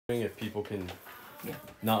if people can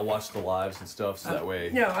not watch the lives and stuff, so that way.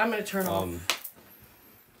 No, I'm gonna turn off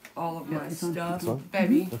all of my stuff,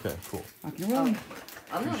 baby. Okay, cool. I'm not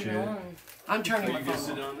Appreciate even it. on. I'm turning Are my you guys phone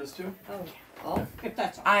sitting off. on this too? Oh, if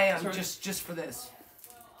that's all. I am just for this.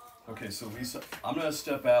 Okay, so Lisa, I'm gonna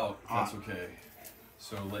step out if that's okay.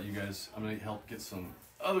 So let you guys. I'm gonna help get some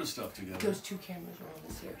other stuff together. Those 2 cameras are on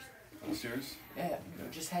the stairs. Upstairs. Yeah,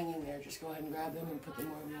 just hanging there. Just go ahead and grab them and put them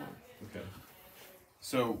where we want. Okay.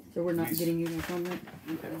 So. So we're not Lisa, getting you your phone right?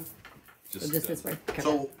 Okay. So just this way. Okay.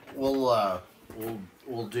 So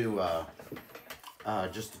we'll do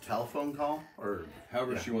just a telephone call or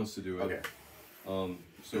however she wants to do it. Okay.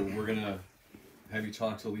 So we're gonna have you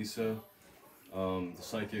talk to Lisa, the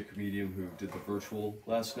psychic medium who did the virtual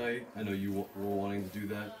last night. I know you were wanting to do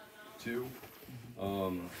that too.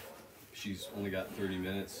 She's only got 30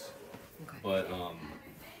 minutes, Okay. but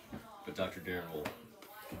Dr. Darren will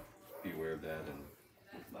be aware of that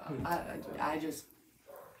and I just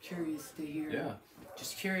curious to hear. yeah.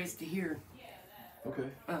 Just curious to hear Okay.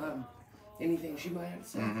 anything she might have to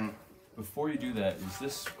say. Before you do that, is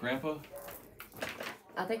this Grandpa?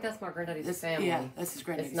 I think that's my granddaddy's This, family. yeah, this is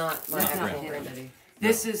granddaddy. It's not my It's not actual him. granddaddy.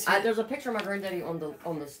 This is There's a picture of my granddaddy on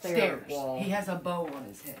the stair stairs. wall. He has a bow on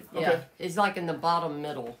his head. Yeah, Okay. it's like in the bottom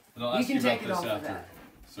middle. And I'll You ask can you about take it this off of after. that.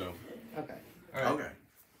 So. Okay. All right. Okay.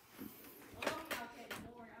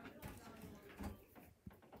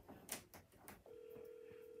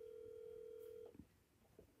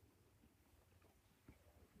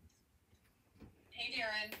 Hey,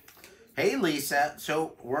 Darren. Hey Lisa,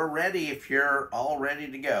 so we're ready if you're all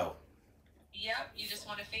ready to go. Yep, you just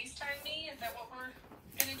want to FaceTime me? Is that what we're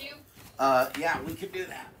gonna do? Yeah, we could do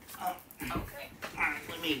that. Okay. All right,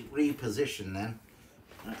 let me reposition then.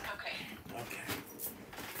 Okay. Okay.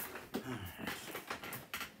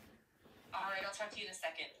 All right, I'll talk to you in a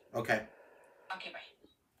second. Okay. Okay, bye.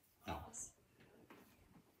 Oh.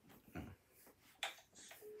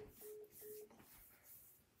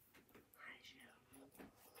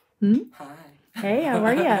 Hi. Hey, how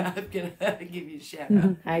are ya? I'm gonna give you a shout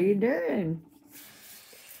out. How you doing?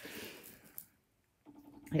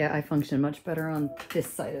 Yeah, I function much better on this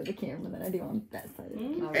side of the camera than I do on that side of the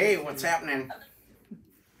camera. Hey, what's happening?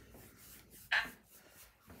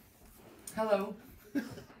 Hello.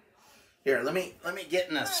 Here, let me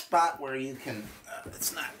get in a spot where you can.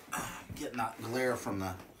 It's not getting that glare from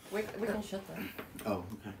the. We can shut that. Oh,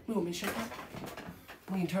 okay. You want me to shut that?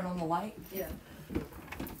 We can turn on the light. Yeah.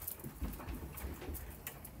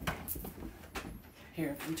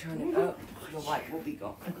 Here, if we turn it up, the light will be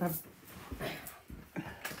gone. Okay.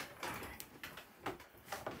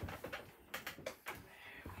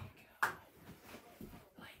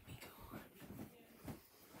 Light be gone.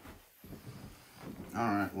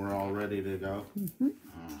 All right, we're all ready to go.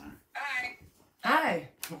 Hi. Hi.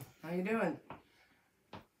 How you doing?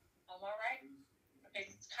 I'm all right. Okay,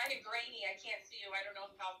 it's kind of grainy. I can't see you. I don't know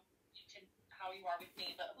how you are with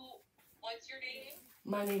me, but what's your name?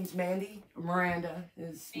 My name's Mandy. Miranda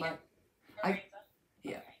is my. Miranda?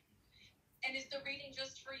 Yeah. Okay. And is the reading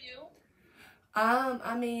just for you?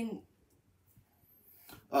 I mean,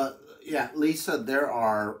 Yeah, Lisa, there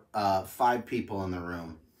are 5 people in the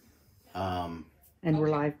room. And we're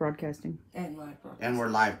live broadcasting. and live broadcast. And we're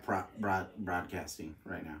live broadcasting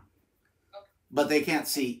right now. But they can't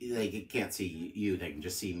see you. They can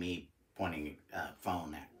just see me pointing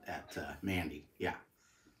phone at Mandy. Yeah.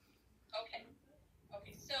 Okay.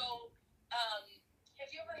 Okay, so, have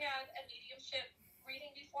you ever had a mediumship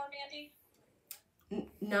reading before, Mandy?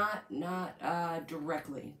 Not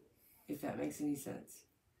directly, if that makes any sense.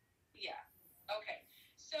 Yeah. Okay.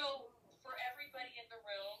 So for everybody in the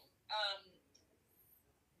room,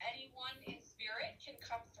 anyone in spirit can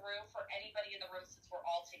come through for anybody in the room since we're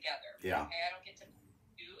all together. Yeah. Okay. I don't get to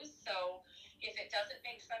choose. So if it doesn't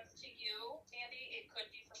make sense to you, Sandy, it could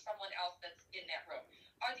be for someone else that's in that room.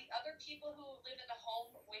 Are the other people who live in the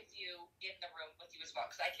home with you in the room with you as well?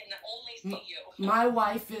 Because I can only see you. My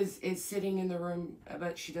wife is sitting in the room,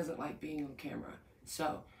 but she doesn't like being on camera.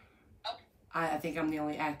 So Okay. I think I'm the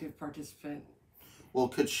only active participant. Well,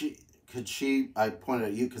 could she? I pointed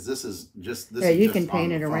at you because this is just. This Yeah, is you just can on paint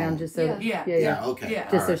the it around phone. just so. Yeah. Yeah. Okay. Yeah.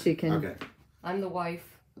 all Just so right, she can- Okay. I'm the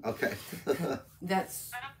wife. Okay.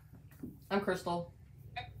 That's I'm Crystal.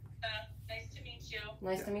 Nice to meet you.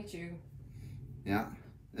 Nice to meet you. Yeah,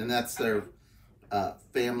 and that's their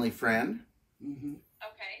family friend. mm-hmm.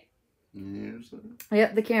 Okay. Here's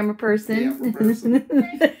Yep, the camera person. Camera person.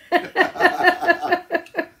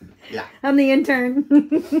 Yeah. I'm the intern.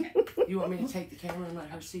 You want me to take the camera and let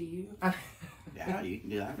her see you? Yeah, you can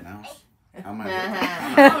do that now. Oh my Oh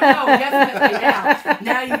God. no, definitely now.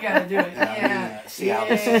 Now you gotta do it. Yeah, Yeah. see how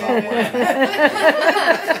this is all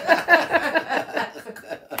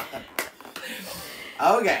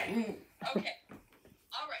Okay. Okay.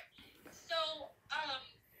 All right. So,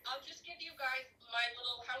 I'll just give you guys my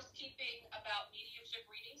little housekeeping about mediumship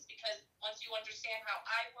readings because once you understand how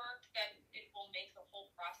I work, then it will make the whole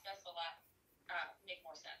process a lot make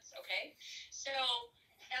more sense. Okay. So,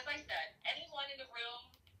 as I said, anyone in the room,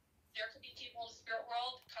 there could be people in the spirit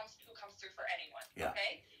world who comes through for anyone. Yeah.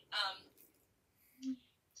 Okay.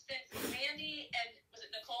 Since Mandy and was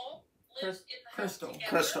it Nicole lived in the house Crystal. together?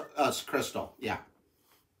 Crystal. Yeah.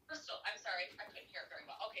 Crystal, I'm sorry, I couldn't hear it very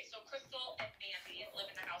well. Okay, so Crystal and Mandy live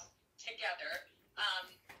in the house together.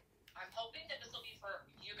 I'm hoping that this will be for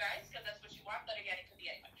you guys because that's what you want, but again, it could be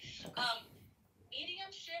anyone.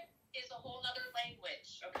 Mediumship is a whole nother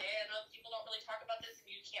language, okay? I know people don't really talk about this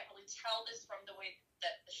and you can't really tell this from the way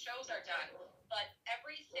that the shows are done, but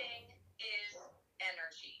everything is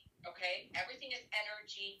energy, okay? Everything is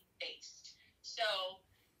energy based. So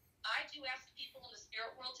I do ask people in the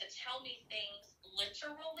spirit world to tell me things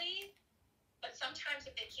literally, but sometimes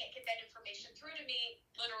if they can't get that information through to me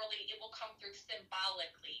literally, it will come through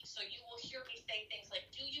symbolically. So you will hear me say things like,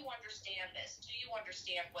 do you understand this? Do you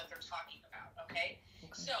understand what they're talking about? Okay.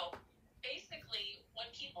 So basically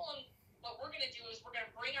when what we're going to do is we're going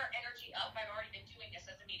to bring our energy up. I've already been doing this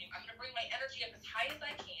as a medium. I'm going to bring my energy up as high as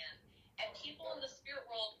I can, and people in the spirit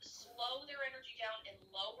world slow their energy down and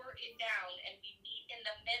lower it down, and we meet in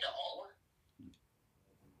the middle.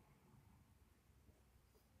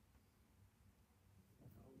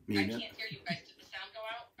 I can't hear you guys. Did the sound go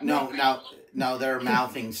out? No, they're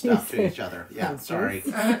mouthing stuff to each other. Yeah, sorry.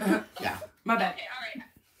 Yeah. My bad. Okay, all right.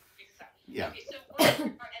 Yeah. Okay, so we're going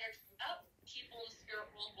to bring our energy up. People in the spirit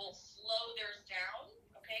world will slow theirs down,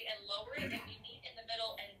 okay, and lower it, and we meet in the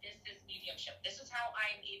middle, and this is mediumship. This is how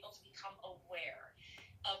I am able to become aware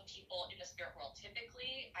of people in the spirit world.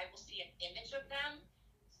 Typically, I will see an image of them.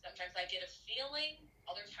 Sometimes I get a feeling.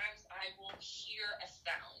 Other times I will hear a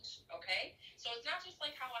sound, okay? So it's not just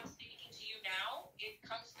like how I'm speaking to you now. It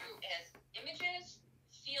comes through as images,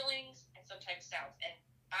 feelings, and sometimes sounds. And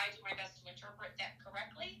I do my best to interpret that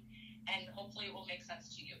correctly, and hopefully it will make sense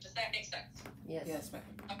to you. Does that make sense? Yes. Yes, ma'am.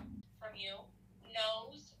 From you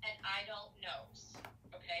knows, and I don't knows,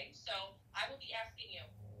 okay? So I will be asking you,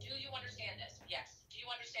 do you understand this? Yes. Do you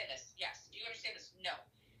understand this? Yes. Do you understand this? No.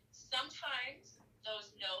 Sometimes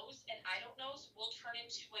those no's and I don't knows will turn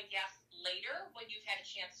into a yes later when you've had a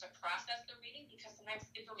chance to process the reading because sometimes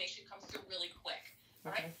information comes through really quick.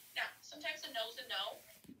 All right. Now, sometimes a no's a no.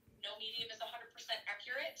 No medium is 100%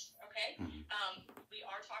 accurate. Okay. We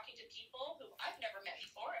are talking to people who I've never met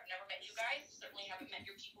before. I've never met you guys. Certainly haven't met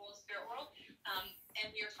your people in the spirit world.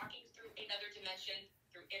 And we are talking through another dimension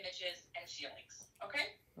through images and feelings.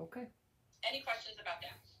 Okay. Okay. Any questions about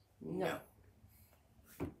that? No.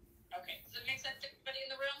 Okay. Does it make sense to everybody in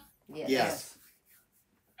the room? Yes. Yes.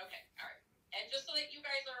 Okay, all right. And just so that you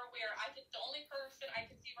guys are aware, the only person I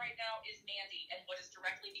can see right now is Mandy and what is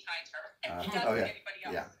directly behind her. And she doesn't see anybody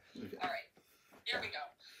else. Yeah. Okay. All right. There we go.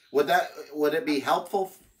 Would it be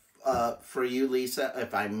helpful for you, Lisa,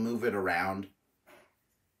 if I move it around?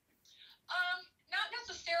 Not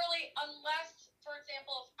necessarily unless, for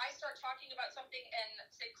example, if I start talking about something and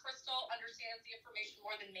say Crystal understands the information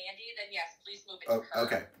more than Mandy, then yes, please move it to her.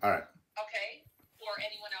 Okay. All right. Okay? Or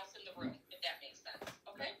anyone else in the room, if that makes sense.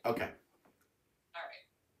 Okay? Okay. All right.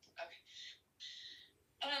 Okay.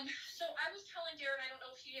 So I was telling Darren, I don't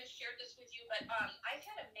know if he has shared this with you, but I've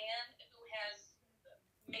had a man who has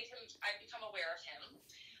I've become aware of him.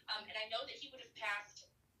 And I know that he would have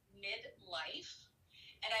passed midlife.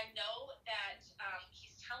 And I know that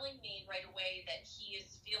he's telling me right away that he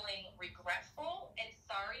is feeling regretful and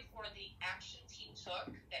sorry for the actions he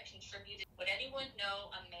took that contributed. Would anyone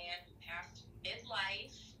know a man who passed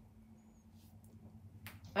midlife?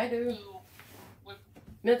 I do. Who would,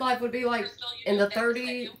 Midlife would be like Crystal, you in know the that,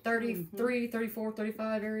 30, you? 33, 34,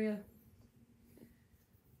 35 area.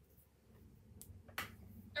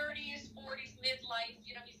 30s, 40s, midlife.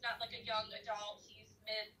 You know, he's not like a young adult. He's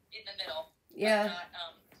in the middle. Yeah.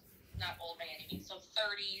 Not old by any means. So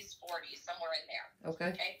 30s, 40s, somewhere in there. Okay.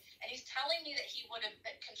 Okay. And he's telling me that he would have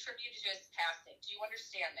contributed to his passing. Do you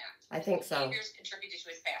understand that? I think so. Behaviors contributed to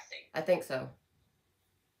his passing. I think so.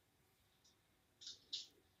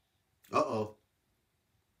 Uh-oh.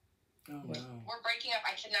 Oh no. We're breaking up.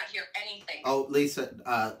 I cannot hear anything. Oh, Lisa,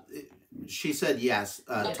 she said yes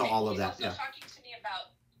Okay, to all of he's that. also Yeah. talking to me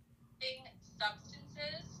about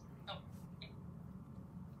substances. Oh.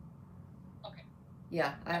 Okay.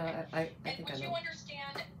 Yeah. I And think I would you know.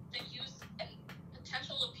 understand the use and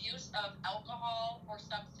potential abuse of alcohol or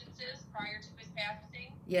substances prior to his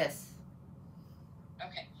passing? Yes.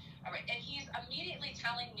 Okay. All right. And he's immediately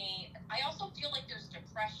telling me, I also feel like there's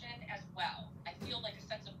depression as well. I feel like a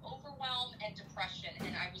sense of overwhelm and depression,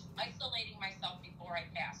 and I was isolating myself before I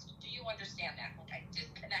passed. Do you understand that? Like I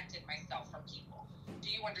disconnected myself from people. Do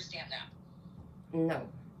you understand that? No.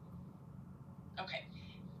 Okay.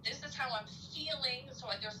 This is how I'm feeling. So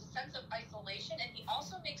there's a sense of isolation, and he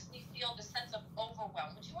also makes me feel the sense of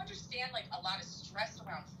overwhelm. Would you understand, like, a lot of stress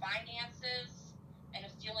around finances and a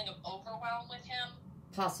feeling of overwhelm with him?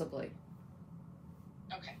 Possibly.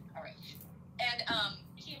 Okay, all right. And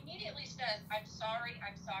he immediately says, I'm sorry,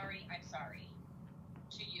 I'm sorry, I'm sorry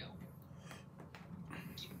to you.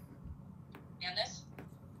 Do you understand this?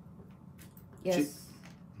 Yes.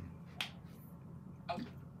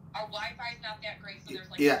 Our Wi-Fi is not that great, so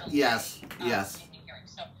there's like Yeah, a delay, yes, yes. in me hearing.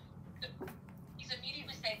 So he's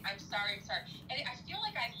immediately saying, I'm sorry, and I feel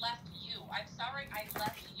like I left you. I'm sorry I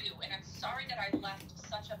left you, and I'm sorry that I left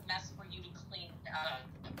such a mess for you to clean up.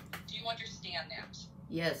 Do you understand that?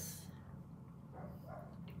 Yes.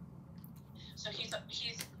 So he's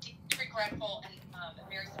deeply regretful and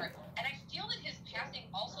very sorry. And I feel that his passing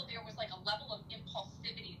also, there was like a level of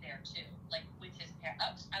impulsivity there too, like with his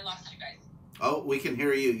Oops, I lost you guys. Oh, we can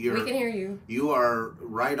hear you. We can hear you. You are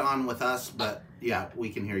right on with us, but yeah, we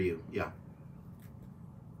can hear you. Yeah.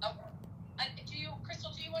 Oh,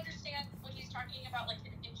 Crystal, do you understand what he's talking about, like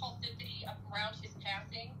the impulsivity around his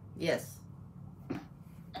passing? Yes.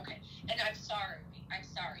 Okay, and I'm sorry.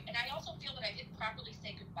 And I also feel that I didn't properly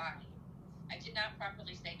say goodbye. I did not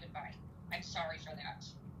properly say goodbye. I'm sorry for that.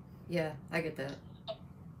 Yeah, I get that.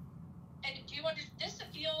 And do you understand? This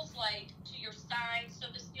feels like, to your side, so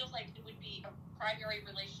this feels like it would be a primary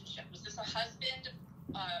relationship. Was this a husband,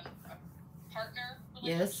 a partner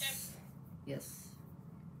relationship? Yes. Yes.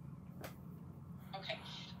 Okay.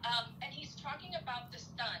 And he's talking about the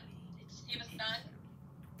son. Does he have a son?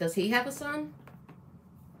 Does he have a son?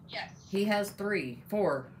 Yes. He has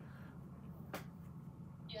 4.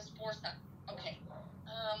 He has 4 sons. Okay.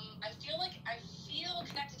 I feel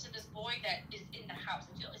connected to this boy that is in the house.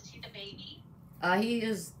 Is he the baby? He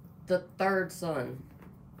is the 3rd son.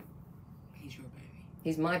 He's your baby.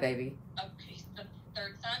 He's my baby. Okay, he's the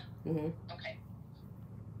 3rd son? Mm-hmm. Okay.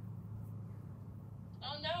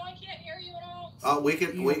 Oh no, I can't hear you at all. Oh, we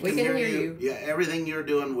can can hear hear you. you. Yeah, everything you're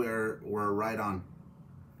doing, we're right on.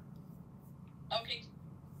 Okay.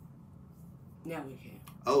 Now we can.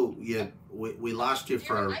 Oh, yeah, we lost you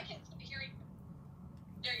for. I can hear you.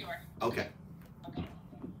 There you are. Okay. Okay.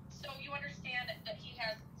 So you understand that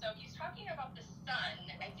he's talking about the son.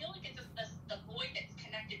 I feel like it's the boy that's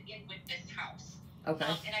connected in with this house. Okay.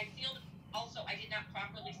 And I feel that also I did not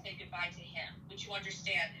properly say goodbye to him. Would you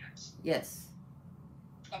understand that? Yes.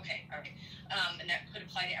 Okay, all right. And that could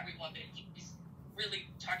apply to everyone, but he's really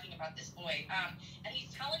talking about this boy. And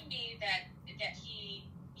he's telling me that he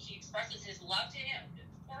expresses his love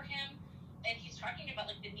for him, and he's talking about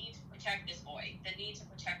like the need to protect this boy.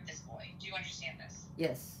 Do you understand this?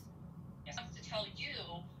 Yes. Yes. I have to tell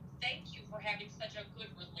you, thank you for having such a good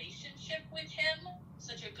relationship with him,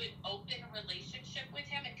 such a good open relationship with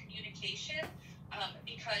him and communication,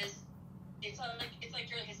 because it's like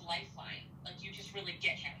you're his lifeline. Like you just really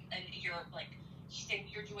get him, and you're like he's saying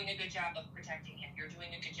you're doing a good job of protecting him.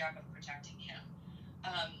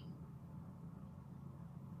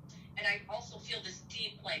 And I also feel this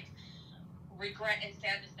deep like regret and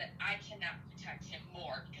sadness that I cannot protect him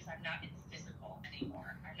more because I'm not in the physical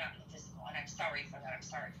anymore. And I'm sorry for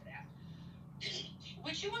that.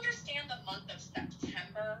 Would you understand the month of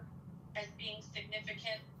September as being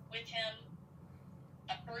significant with him?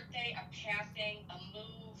 A birthday, a passing, a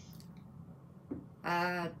move?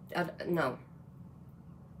 No.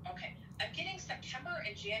 Okay. I'm getting September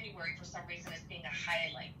and January for some reason as being a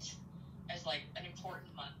highlight, as like an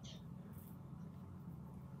important month.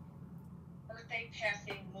 Birthday,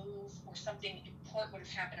 passing, move, or something important would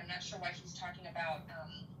have happened. I'm not sure why he's talking about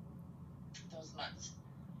those months.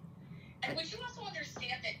 And would you also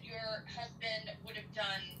understand that your husband would have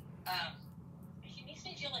done, he makes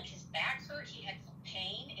me feel like his back hurt. He had some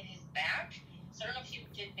pain in his back. So I don't know if he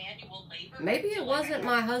did manual labor. Maybe it wasn't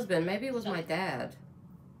my husband. Maybe it was my dad.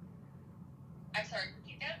 I'm sorry,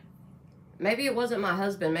 repeat that? Maybe it wasn't my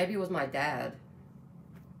husband. Maybe it was my dad.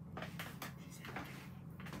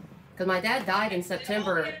 Because my dad died in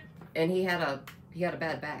September, and he had a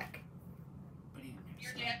bad back. But he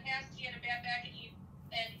Your dad passed. He had a bad back, and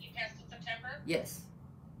he passed in September. Yes.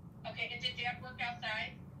 Okay, and did Dad work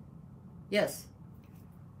outside? Yes.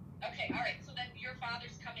 Okay, all right. So then your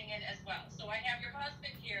father's coming in as well. So I have your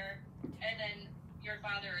husband here, and then your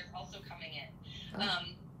father is also coming in. Oh.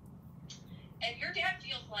 And your dad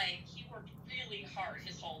feels like he worked really hard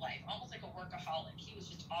his whole life, almost like a workaholic. He was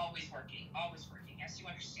just always working, always working. Yes, you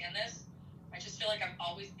understand this? I just feel like I'm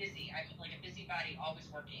always busy. I'm like a busybody, always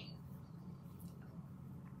working.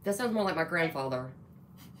 That sounds more like my grandfather.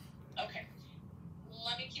 Okay.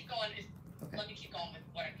 Let me keep going. Okay. Let me keep going with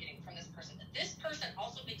what I'm getting from this person. This person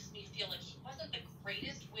also makes me feel like he wasn't the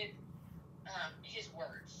greatest with his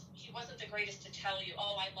words. He wasn't the greatest to tell you,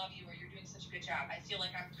 oh, I love you, or you're doing such a good job. I feel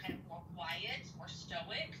like I'm kind of more quiet, more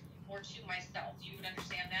stoic, more to myself. You would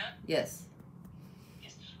understand that? Yes.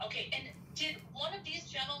 Yes. Okay, and did one of these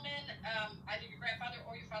gentlemen, either your grandfather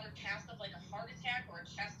or your father, pass of like a heart attack or a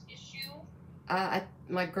chest issue?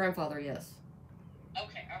 My grandfather, yes.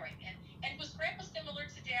 Okay, all right. And was Grandpa similar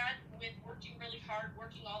to Dad with working really hard,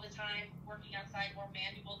 working all the time, working outside, more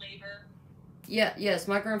manual labor? Yeah, yes.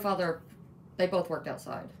 My grandfather, they both worked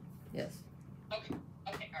outside. Yes. Okay,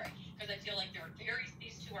 all right. Because I feel like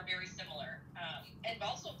these two are very similar, and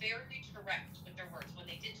also very direct with their words. When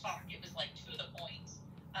they did talk, it was like to the point,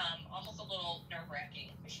 almost a little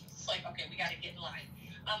nerve-wracking. It's like, okay, we got to get in line.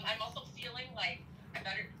 I'm also feeling like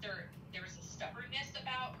there was a stubbornness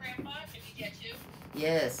about Grandpa. Did you get too?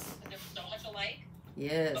 Yes. Because they're so much alike. So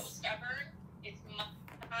Yes. stubborn. It's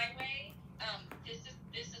my way.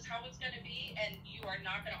 This is how it's going to be, and you are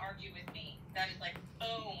not going to argue with me. That is like,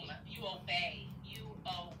 boom, you obey. You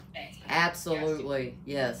obey. Absolutely.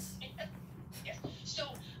 Yes. Yes.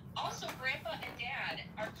 So, also, Grandpa and Dad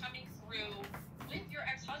are coming through with your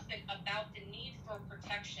ex-husband about the need for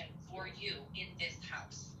protection for you in this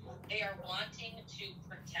house. They are wanting to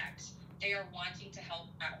protect. They are wanting to help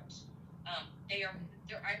out.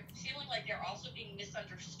 I'm feeling like they're also being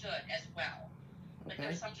misunderstood as well. Like Okay.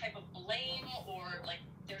 there's some type of blame, or like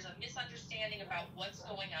there's a misunderstanding about what's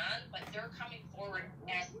going on, but they're coming forward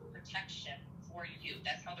as protection for you.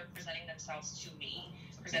 That's how they're presenting themselves to me.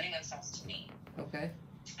 Okay.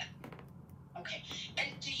 Okay. And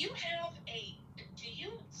do you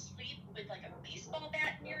sleep with like a baseball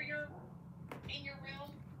bat in your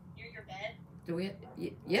room, near your bed? Do we?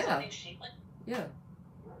 Yeah. Something shaped like? Yeah.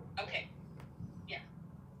 Okay. Yeah.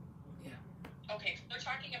 Yeah. Okay. They're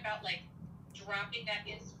talking about like dropping that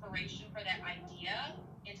inspiration for that idea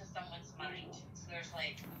into someone's mind. So there's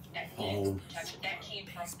like that need for protection that came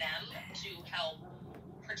from them to help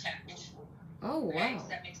protect. Oh Okay? wow. Does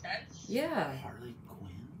that make sense? Yeah. Harley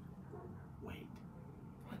Quinn? Wait.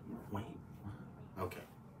 Okay.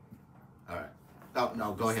 All right. Oh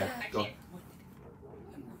no, go ahead. Go.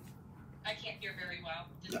 I can't hear very well.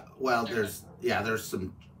 Well, there's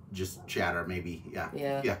some just chatter, maybe. Yeah.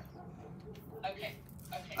 Yeah. Okay.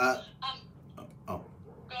 Oh.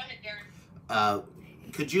 Go ahead, Darren.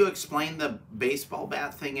 Could you explain the baseball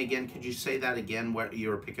bat thing again? Could you say that again? What you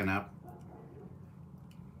were picking up?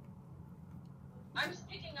 I was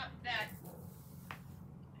picking up that.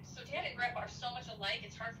 So Dad and Grandpa are so much alike.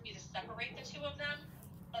 It's hard for me to separate the two of them.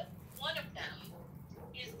 But one of them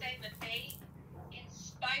is saying that they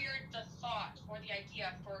inspired the thought or the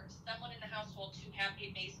idea for someone in the household to have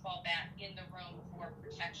a baseball bat in the room for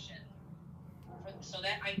protection. So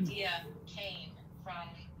that idea came from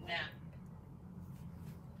them.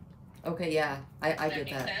 Okay. Yeah. I Does that get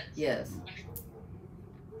make that. sense? Yes.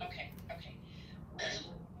 Okay.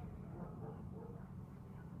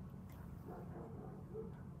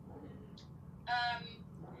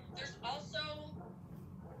 There's also,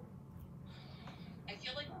 I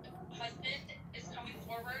feel like the husband is coming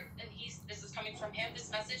forward, and this is coming from him.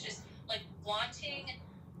 This message is like wanting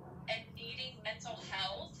and needing mental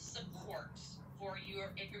health support for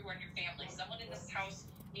everyone in your family. Someone in this house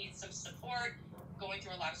needs some support, going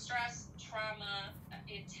through a lot of stress, trauma,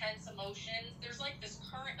 intense emotions. There's like this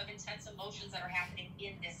current of intense emotions that are happening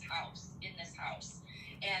in this house,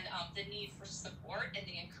 and the need for support and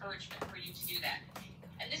the encouragement for you to do that.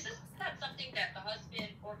 And this is not something that the husband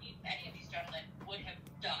or any of these gentlemen would have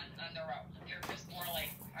done on their own. They're just more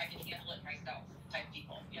like, I can handle it myself type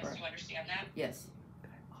people. Yes, Right. do you understand that? Yes.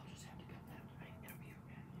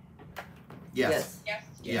 Yes. Yes?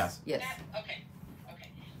 Yes. Yes. Okay.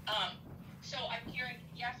 So I'm hearing,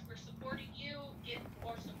 yes, we're supporting you, get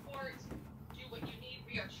more support, do what you need.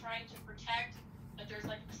 We are trying to protect, but there's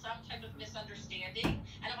like some type of misunderstanding.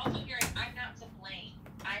 And I'm also hearing, I'm not to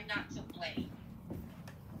blame.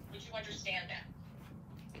 Would you understand that?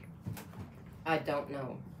 I don't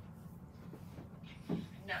know. I'm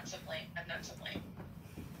not to blame.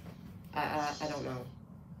 I don't know.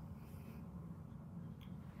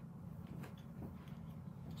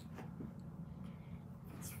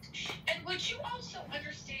 And would you also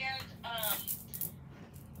understand,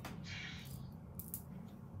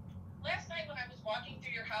 last night when I was walking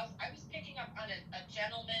through your house, I was picking up on a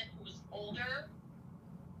gentleman who was older older,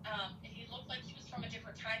 and he looked like he was from a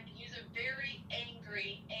different time, and he's a very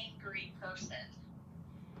angry person.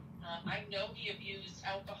 I know he abused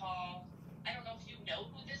alcohol. I don't know if you know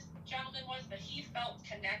who this gentleman was, but he felt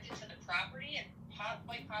connected to the property and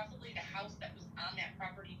quite possibly the house that was on that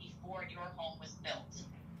property before your home was built.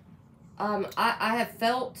 I have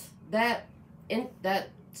felt that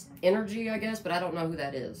energy, I guess, but I don't know who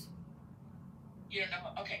that is. You don't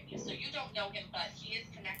know? Okay, so you don't know him, but he is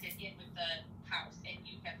connected in with the house, and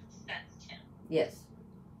you have sensed him. Yes.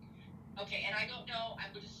 Okay, and I don't know,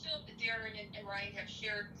 I would assume that Darren and Ryan have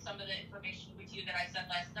shared some of the information with you that I said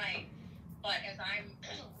last night, but as I'm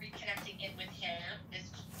reconnecting in with him,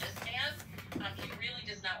 this man, he really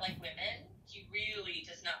does not like women. He really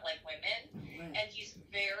does not like women, and he's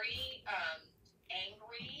very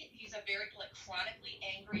angry. He's a very chronically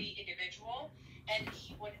angry individual, and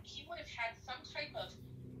he would have had some type of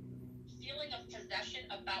feeling of possession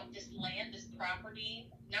about this land, this property,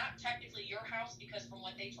 not technically your house, because from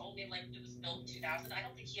what they told me, like, it was built in 2000. I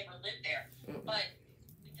don't think he ever lived there, but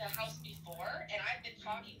the house before. And I've been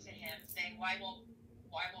talking to him saying, why won't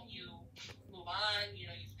you move on? You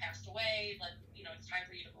know, you've passed away, it's time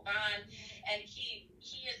for you to move on. And he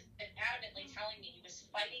has been adamantly telling me he was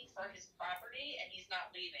fighting for his property and he's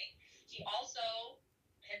not leaving. He also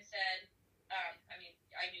had said,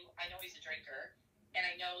 I know he's a drinker, and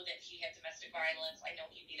I know that he had domestic violence. I know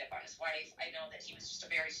he beat up on his wife. I know that he was just a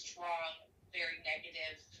very strong, very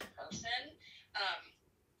negative person.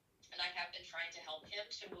 And I have been trying to help him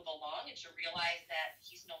to move along and to realize that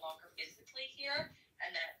he's no longer physically here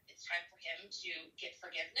and that it's time for him to get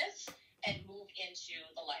forgiveness and move into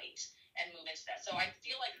the light and move into that. So I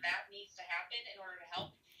feel like that needs to happen in order to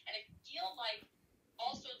help. And I feel like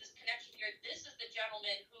also this connection here, this is the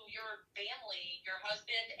gentleman who your family, your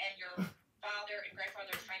husband and your father and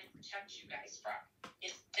grandfather are trying to protect you guys from,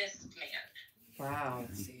 is this man. Wow.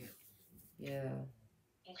 I see it. Yeah.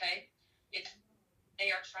 Okay? They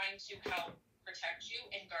are trying to help protect you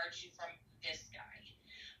and guard you from this guy.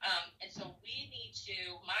 And so we need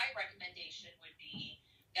to, my recommendation would be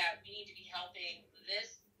that we need to be helping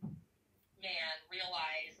this man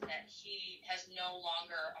realize that he has no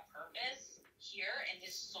longer a purpose here in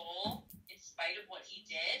his soul, in spite of what he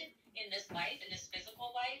did in this life, in this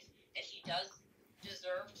physical life, that he does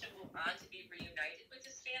deserve to move on, to be reunited with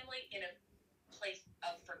his family in a place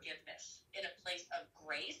of forgiveness, in a place of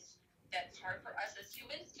grace that's hard for us as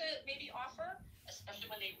humans to maybe offer,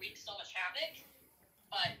 especially when they wreak so much havoc.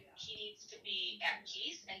 But he needs to be at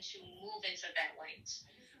peace and to move into that light.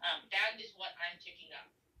 That is what I'm picking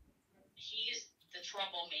up. He's the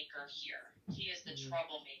troublemaker here. He is the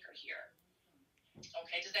troublemaker here.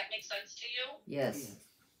 Okay, does that make sense to you? Yes.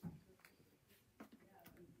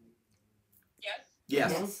 Yes?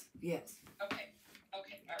 Yes. Yes. Okay, all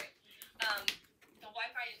right. The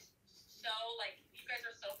Wi-Fi is so, you guys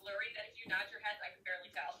are so blurry that if you nod your heads, I can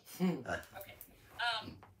barely tell. Okay.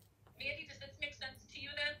 Mandy, does this make sense to you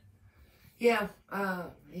then? Yeah.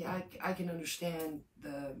 I can understand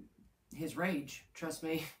his rage. Trust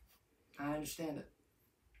me, I understand it.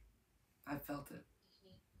 I felt it.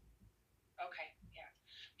 Okay, yeah.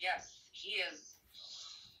 Yes, he is.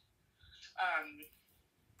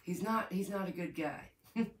 He's not a good guy.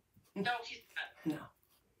 No, he's not. No.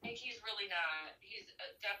 He's really not. He's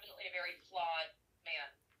definitely a very flawed man.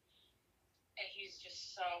 And he's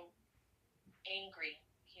just so angry.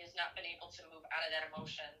 He has not been able to move out of that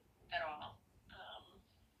emotion at all.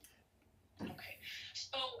 Okay.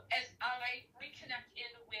 So as I reconnect in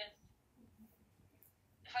with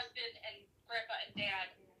husband and grandpa and dad,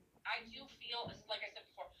 I do feel, like I said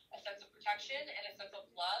before, a sense of protection and a sense of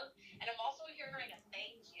love. And I'm also hearing a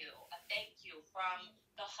thank you from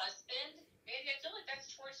the husband. Maybe I feel like that's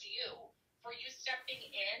towards you, for you stepping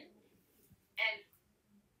in and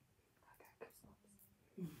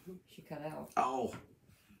She cut out. Oh.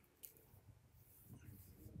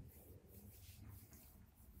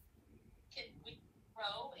 can we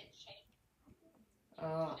grow and change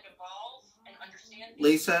Uh, and evolve and understand things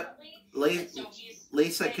Lisa, differently. And so he's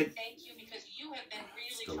Lisa, saying could thank you because you have been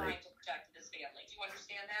really Still trying to protect this family. Do you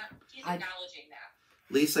understand that? He's I- acknowledging that.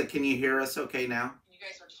 Lisa, can you hear us okay now? You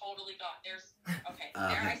guys are totally gone. There's okay.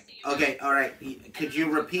 Okay. There I see you. Okay, all right. I Could don't you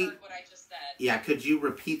know if repeat? heard what I just said. Yeah, could you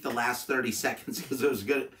repeat the last 30 seconds because it was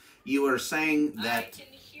good. You were saying I that can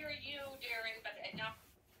hear you, Darren, but not.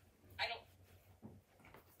 I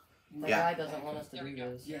don't. the Yeah. guy doesn't want us to There we do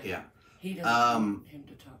go. this. Yeah. He doesn't want him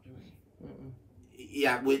to talk to me. Mm-mm.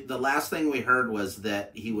 yeah, the last thing we heard was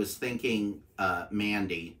that he was thanking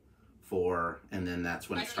Mandy for, and then that's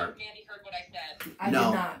when I it don't know started. if Mandy heard what I said. I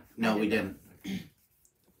No. did not. No, I we did not. didn't.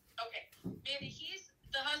 Okay, Mandy,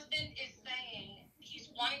 the husband is saying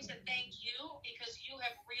wanting to thank you because you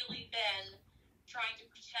have really been trying to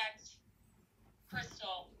protect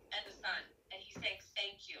Crystal and the son. And he's saying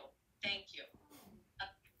thank you. Thank you.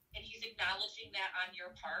 And he's acknowledging that on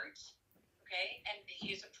your part. Okay? And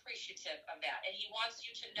he's appreciative of that. And he wants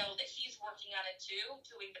you to know that he's working on it too,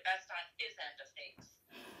 doing the best on his end of things.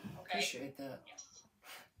 Okay? Appreciate that. Yes.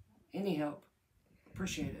 Any help?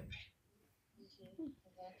 Appreciate it.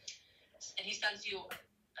 And he sends you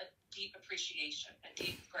a deep appreciation, a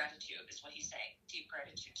deep gratitude is what he's saying. Deep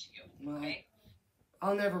gratitude to you. Well, Okay?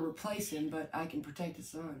 I'll never replace him, but I can protect his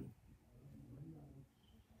son.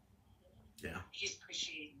 Yeah. He's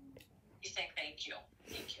appreciating. He's saying thank you.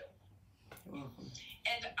 Thank you. You're welcome.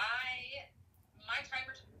 And my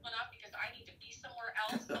timer just went up because I need to be somewhere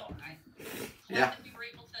else. So I'm glad that we were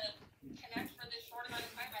able to connect for this short amount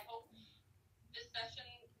of time. I hope this session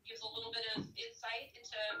gives a little bit of insight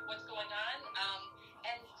into what's going on.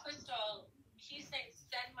 And Crystal, he's saying,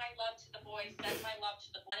 send my love to the boys, send my love to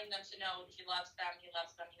the wanting them to know he loves them, he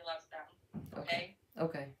loves them, he loves them. Okay?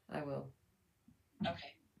 Okay, I will.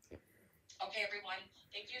 Okay. Okay, everyone.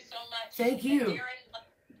 Thank you so much. Thank you. And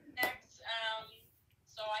Darren, next,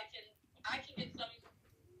 so I can get some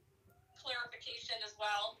clarification as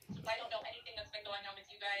well, since I don't know anything that's been going on with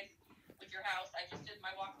you guys, with your house. I just did my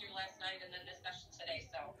walkthrough last night and then this session today,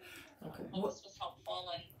 so Okay. hope this was helpful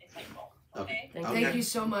and insightful. Okay? Thank you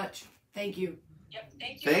so much. Thank you. Yep,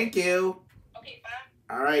 thank you. Thank you. Okay,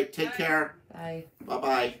 bye. All right. Take Bye. care. Bye. Bye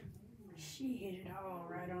bye. She hit it all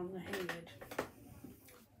right on the head.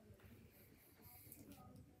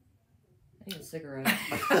 I need a cigarette.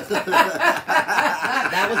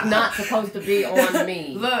 That was not supposed to be on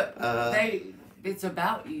me. Look, it's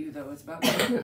about you though. It's about you.